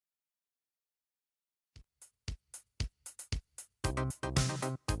Привет,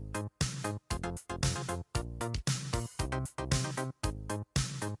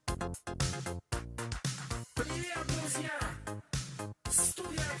 друзья!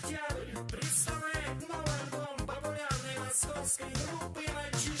 Студия «Октябрь» представляет новый альбом популярной московской группы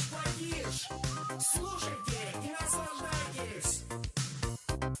 «Мальчиш, Плохиш». Слушайте и наслаждайтесь!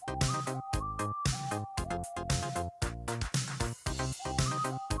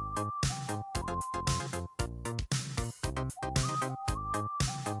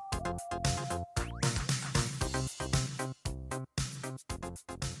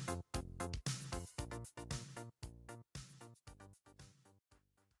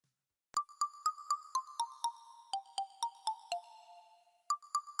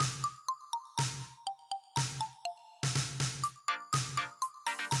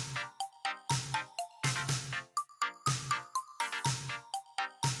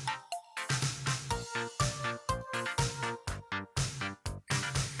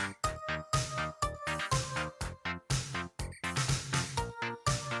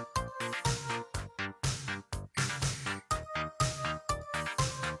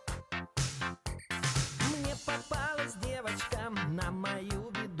 Девочка, на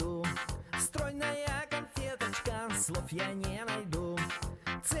мою беду, стройная конфеточка, слов я не найду.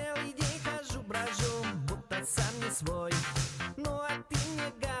 Целый день хожу, брожу, будто сам не свой. Ну а ты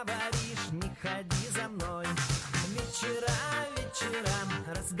мне говоришь, не ходи за мной. Вечера, вечера,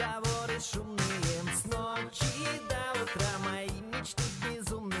 разговоры шумные, с ночи до утра мои мечты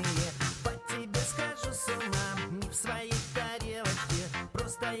безумные. По тебе схожу с ума, не в своей тарелочке,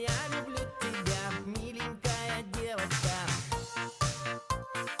 просто я люблю тебя, миленькая девочка.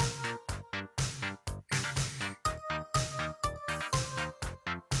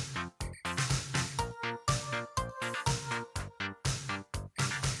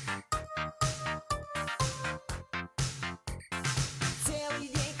 Целый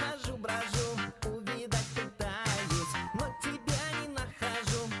день хожу, брожу, увидать пытаюсь, но тебя не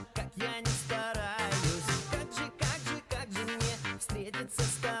нахожу, как я не стараюсь. Как же мне встретиться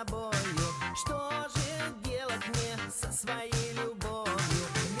с тобою? Что же делать мне со своей любовью?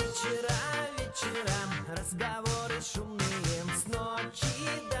 Вечера, вечера, разговоры шумные, с ночи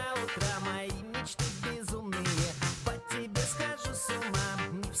до утра мои мечты безумные. По тебе схожу с ума,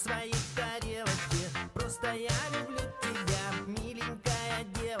 не в своей тарелочке, просто я люблю тебя, миленькая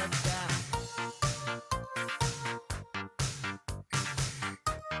девочка.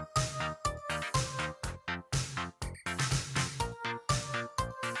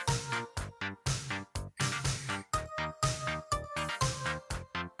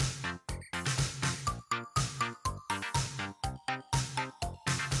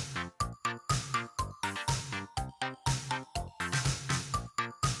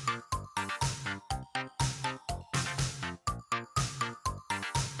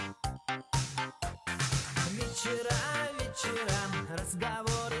 Вечера, вечера,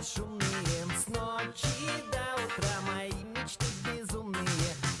 разговоры шумные, с ночи до утра мои мечты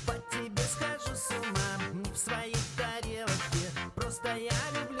безумные. По тебе схожу с ума, не в своей тарелочке, просто я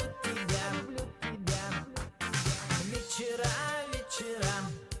люблю тебя, люблю тебя. Вечера, вечера,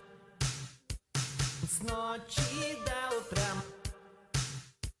 с ночи до утра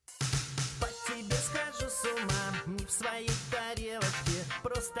по тебе схожу с ума, не в своей тарелочке,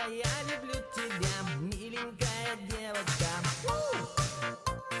 просто я люблю тебя, миленькая девочка.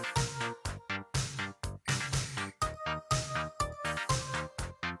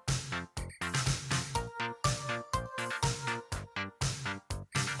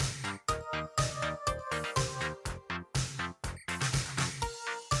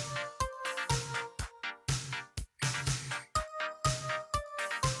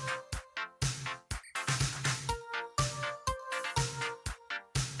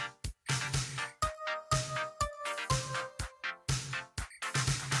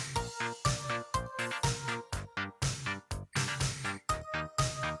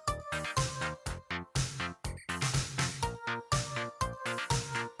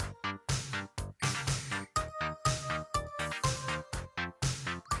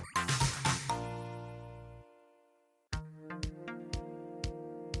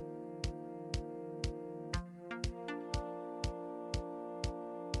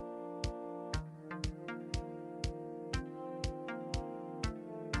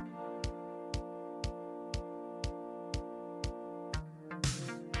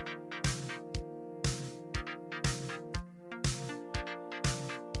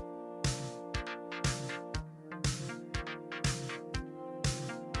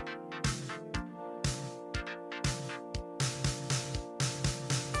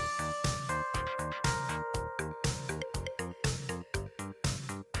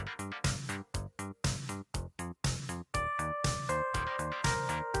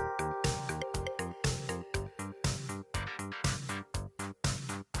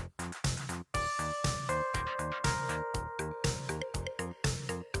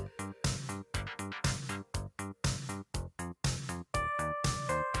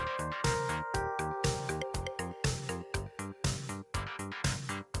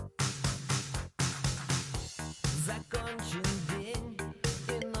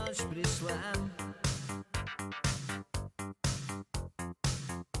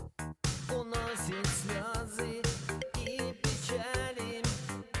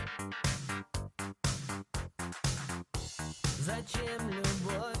 Зачем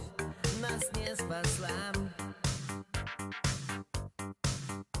любовь нас не спасла?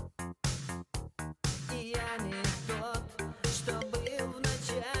 И я не тот, что был в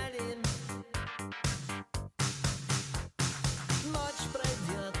начале. Ночь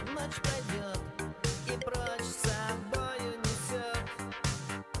пройдет, и прочь с собою несет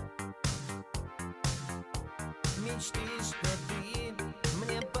мечты, что ты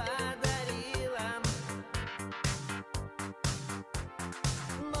мне подарила.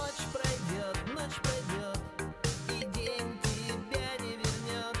 Ночь пройдет, и день тебя не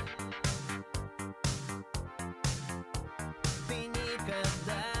вернет. Ты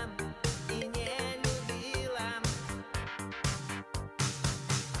никогда и не любила.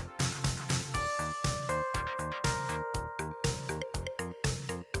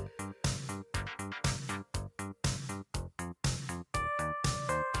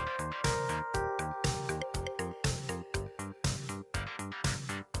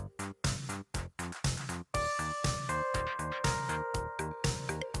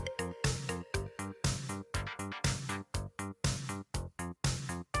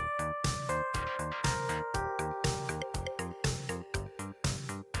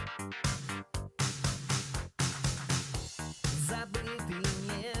 Забыты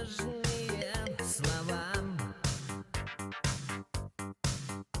нежные слова,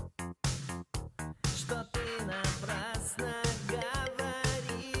 что ты напрасно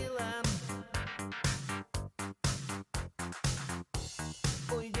говорила.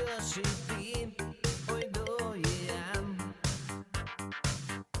 Уйдешь и ты, уйду и я.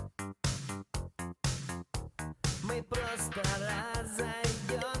 Мы просто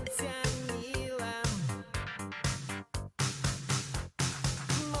разойдемся мило.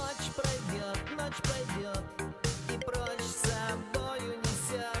 Ночь пройдет, и прочь с собою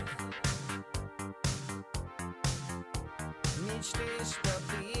несет мечты, что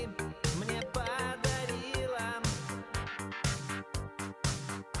ты мне подарила.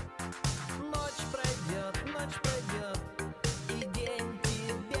 Ночь пройдет, и день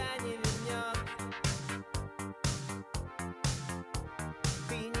тебя не вернет.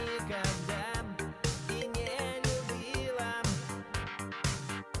 Ты никогда и не любила.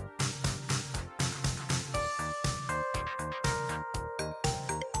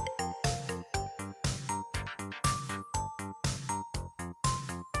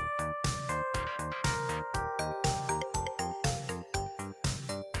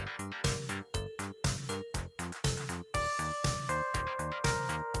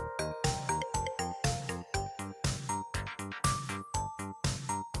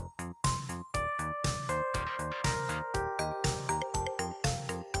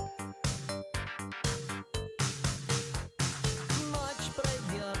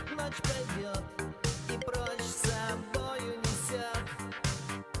 Ночь пройдет, и прочь с собою несет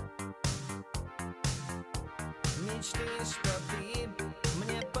мечты, что ты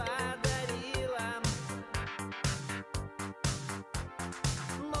мне подарила.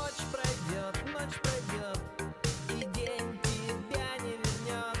 Ночь пройдет, и день тебя не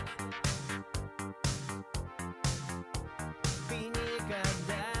вернет. Ты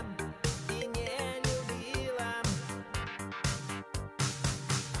никогда и не любила.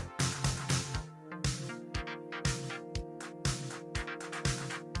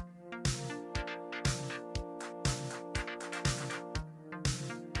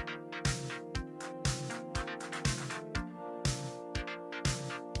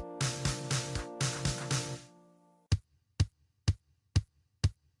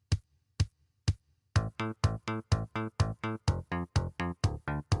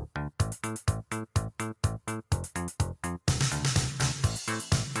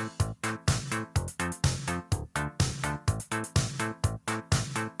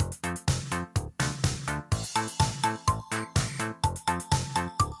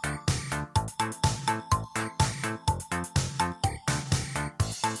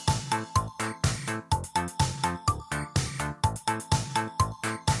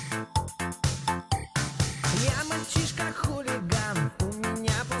 Я мальчишка-хулиган, у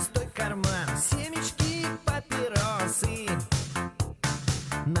меня пустой карман, семечки и папиросы.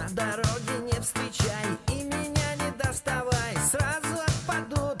 На дороге не встречай и меня не доставай, сразу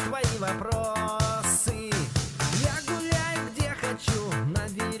отпадут твои вопросы. Я гуляю где хочу, на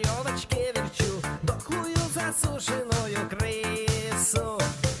веревочке верчу дохлую засушенную крысу.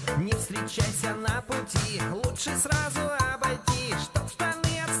 Не встречайся на пути, лучше сразу обойти, чтоб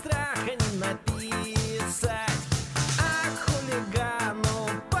штаны от страха не написать. А хулигану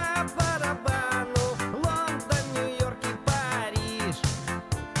по барабану Лондон, Нью-Йорк и Париж.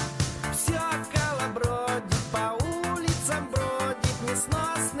 Все колобродит по улицам.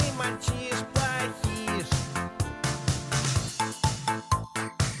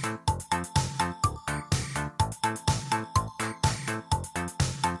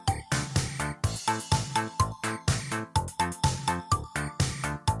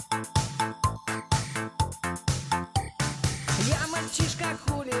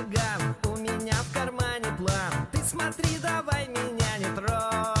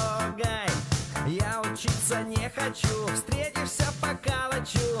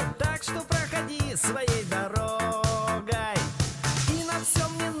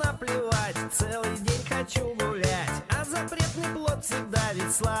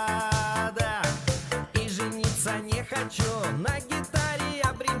 ведь сладок. И жениться не хочу, на гитаре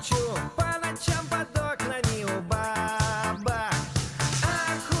я бренчу, по ночам под окнами у бабок.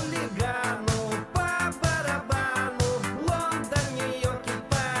 А хулигану по барабану Лондон, Нью-Йорк и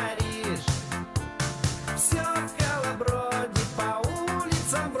Париж. Все в колоброде, по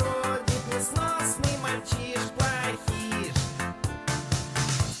улицам бродит несносный мальчиш Плохиш.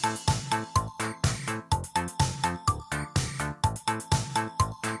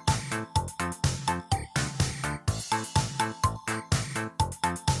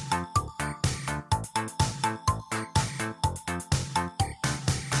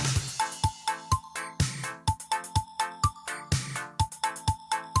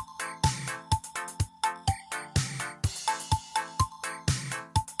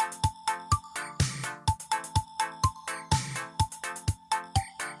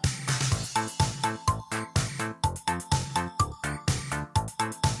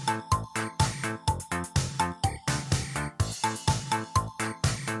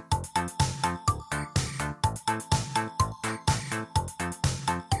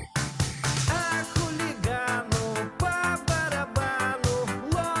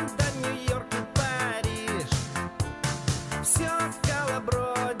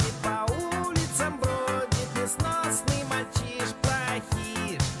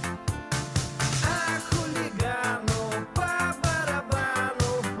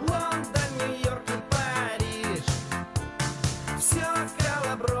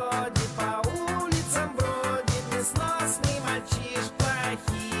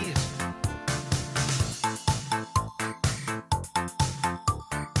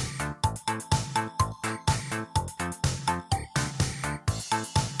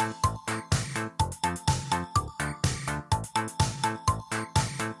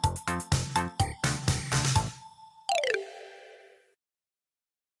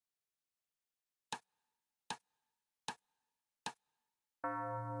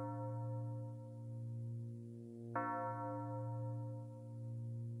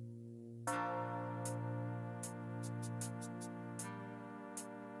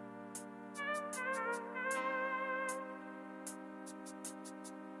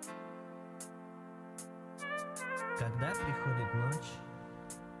 Когда приходит ночь,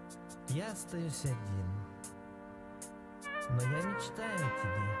 я остаюсь один. Но я мечтаю о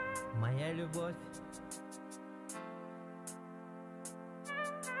тебе, моя любовь.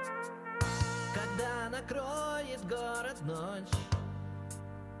 Когда накроет город ночь,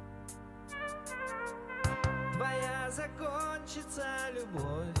 твоя закончится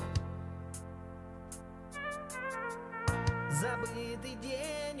любовь. Забытый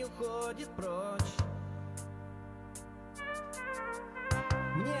день уходит прочь,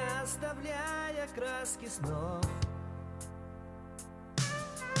 не оставляя краски снов.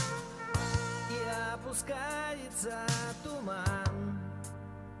 И опускается туман,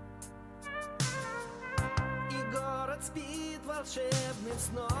 и город спит волшебным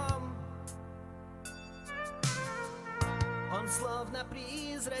сном. Он словно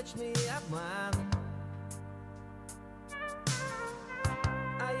призрачный обман,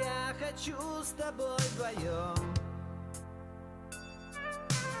 а я хочу с тобой вдвоем.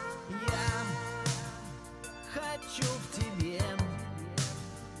 Я хочу к тебе,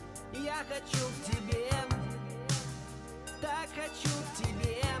 я хочу к тебе, так хочу к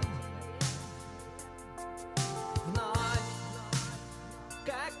тебе. Вновь,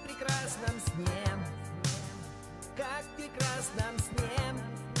 как в прекрасном сне, как в прекрасном сне,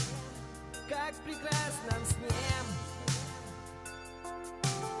 как в прекрасном сне.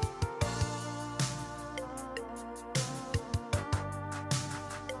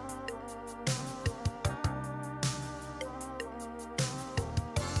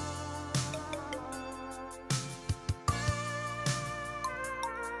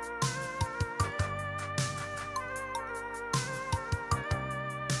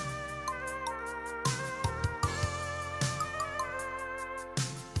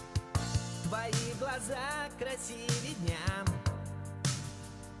 Твои глаза красивее дня,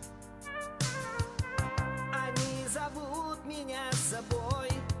 они зовут меня с собой.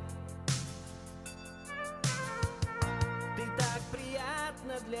 Ты так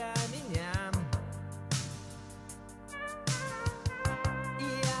приятна для меня, и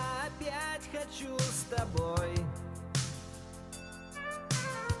я опять хочу с тобой.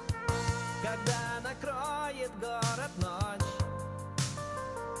 Когда накроет город ночь,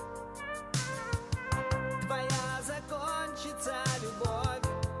 твоя закончится любовь.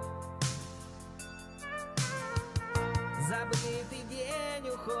 Забытый день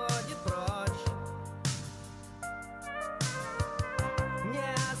уходит прочь,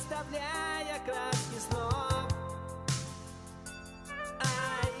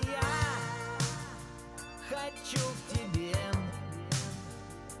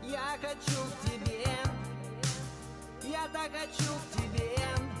 хочу к тебе, я так хочу к тебе.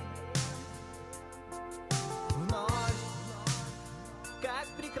 Вновь, как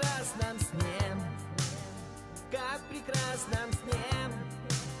в прекрасном сне, как в прекрасном сне,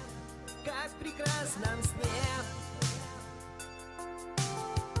 как в прекрасном сне.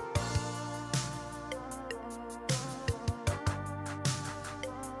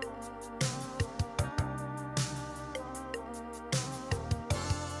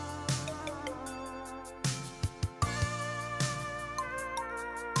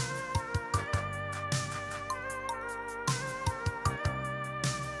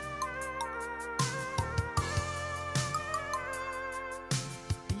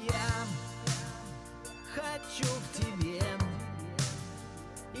 Хочу к тебе,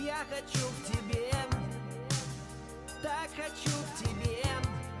 я хочу к тебе, так хочу к тебе.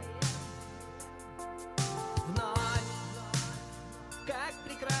 Вновь, как в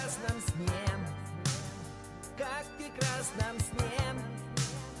прекрасном сне, как в прекрасном сне,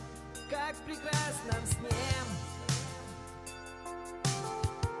 как в прекрасном сне.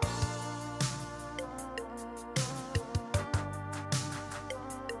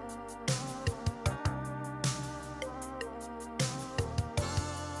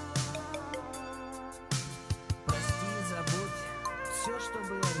 Все, что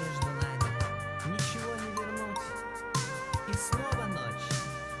было между нами, ничего не вернуть. И снова ночь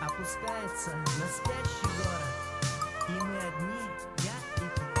опускается на спящий город, и мы одни, я и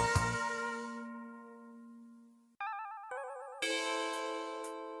ты.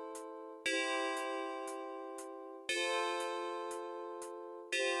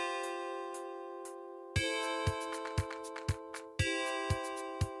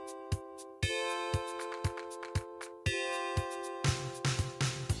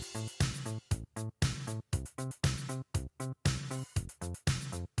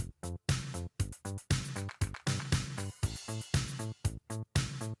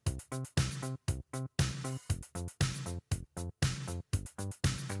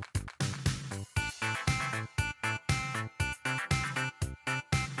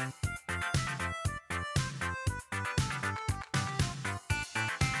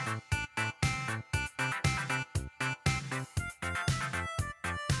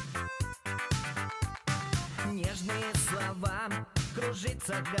 Нежные слова,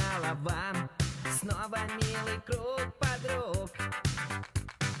 кружится голова, снова милый круг подруг.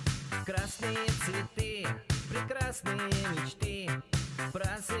 Красные цветы, прекрасные мечты,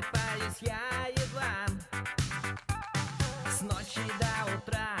 просыпаюсь я едва. С ночи до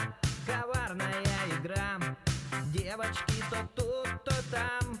утра коварная игра, девочки то тут, то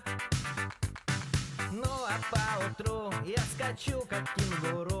там. Ну а поутру я скачу как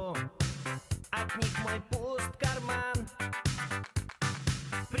кенгуру, от них мой пуст карман.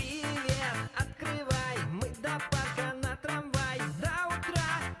 Привет, открывай, мы до парка на трамвай до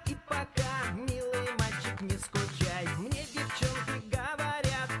утра. И пока, милый мальчик, не скучай, мне девчонки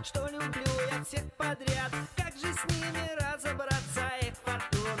говорят, что люблю я всех подряд. Как же с ними разобраться, их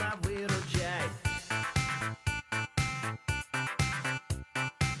фортуна выручай.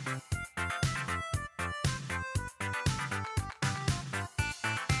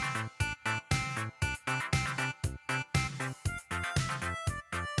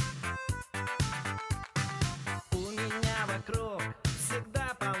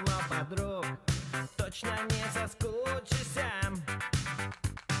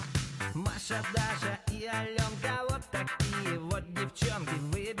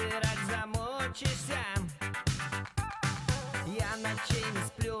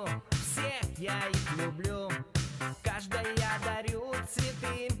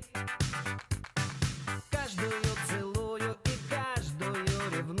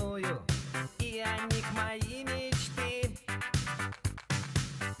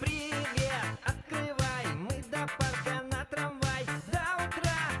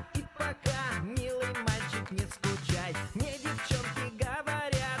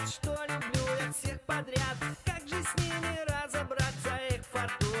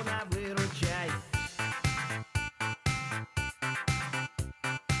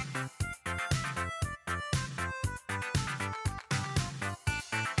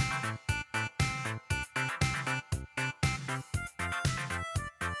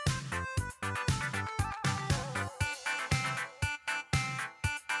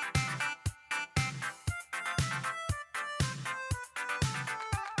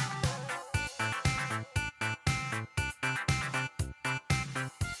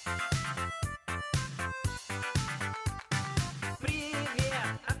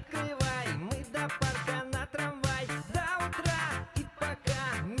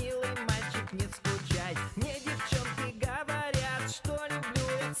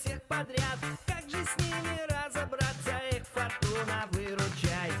 подряд. Как же с ними разобраться, эх, фортуна,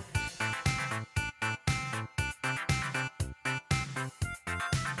 выручай.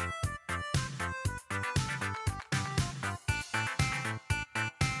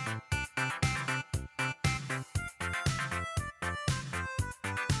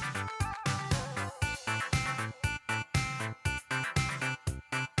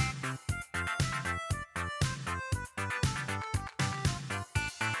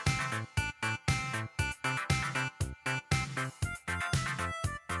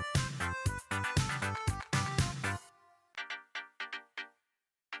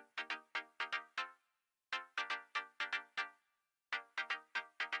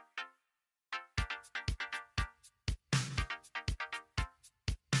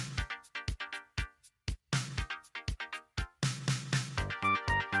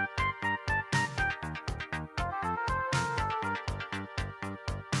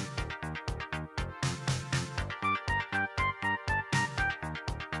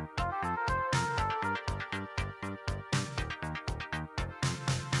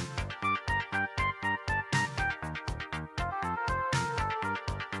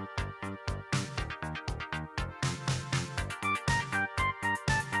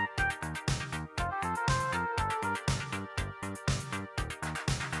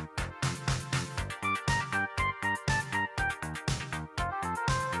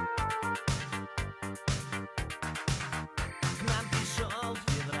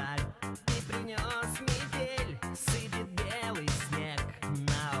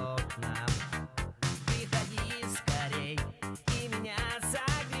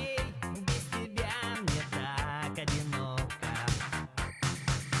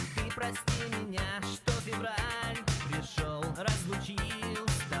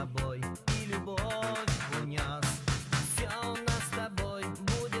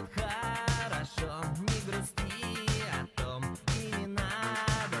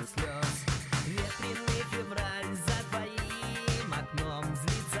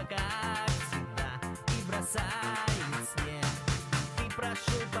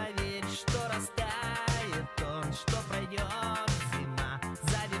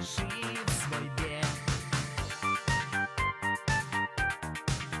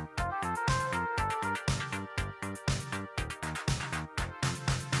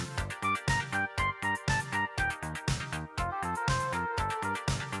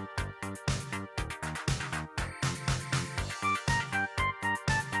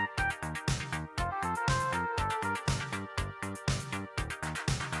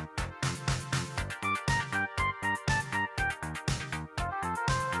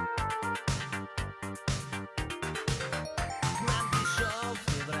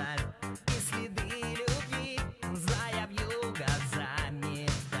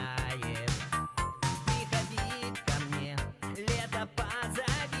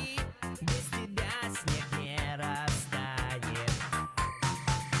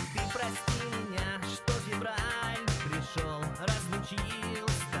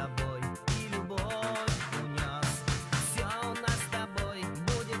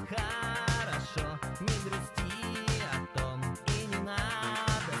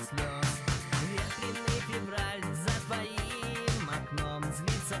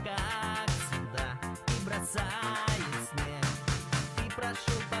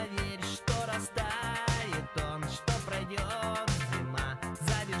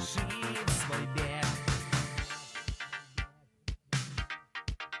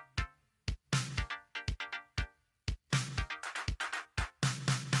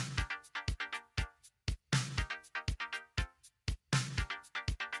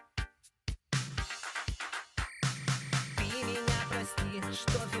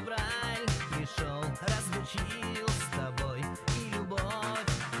 Что февраль пришел, разлучил с тобой, и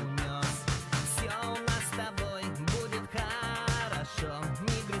любовь унес. Все у нас с тобой будет хорошо,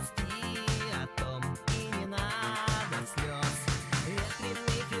 не грусти о том, и не надо слез.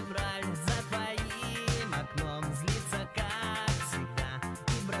 Ветреный февраль за твоим окном злится, как всегда,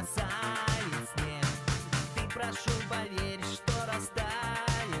 и бросает снег. Ты, прошу, поверь, что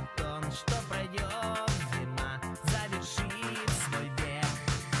растает он, что пройдет зима, завершит свой бег.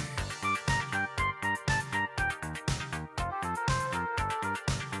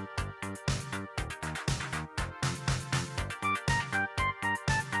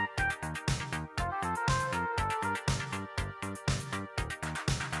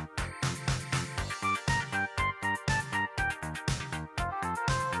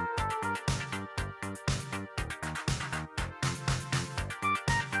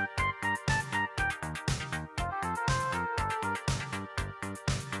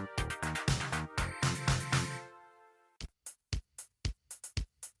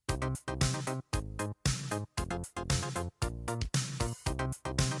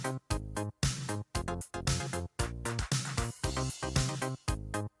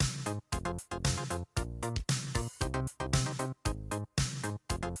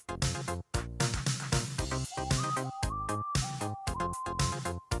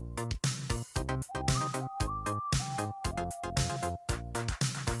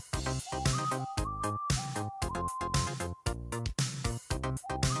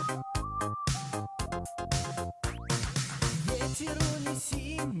 Ветер,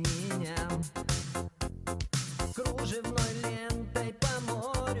 унеси меня кружевной лентой по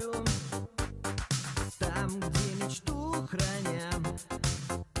морю, там, где мечту храня,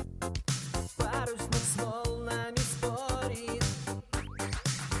 парусник с волнами спорит,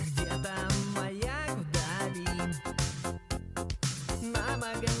 где-то маяк вдали нам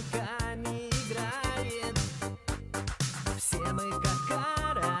огоньками играет. Все мы как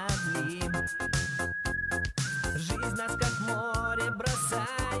корабли, жизнь нас как море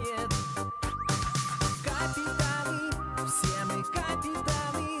бросает. Капитаны, все мы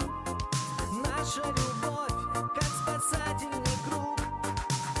капитаны, наша любовь как спасательный круг.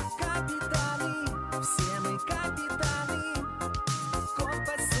 Капитаны, все мы капитаны,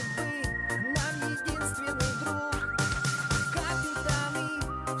 компас судьбы нам единственный друг. Капитаны,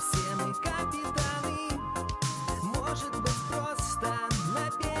 все мы капитаны, может быть просто на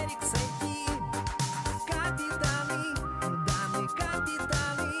берег сойти. Капитаны, да мы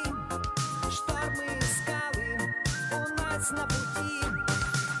капитаны, штормы и скалы у нас на пути.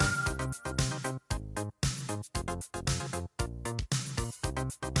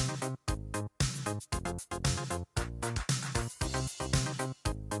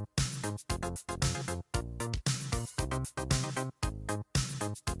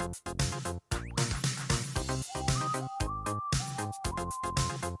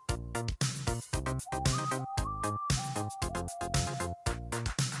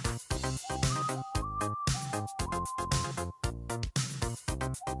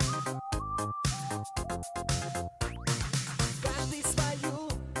 Каждый свою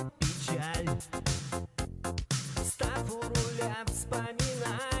печаль, став у руля,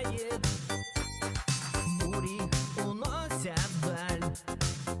 вспоминает. Бури уносят вдаль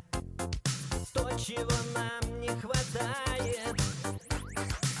то, чего нам не хватает.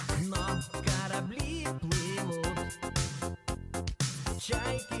 Но корабли плывут,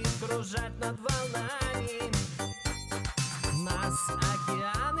 чайки кружат над волнами, нас океан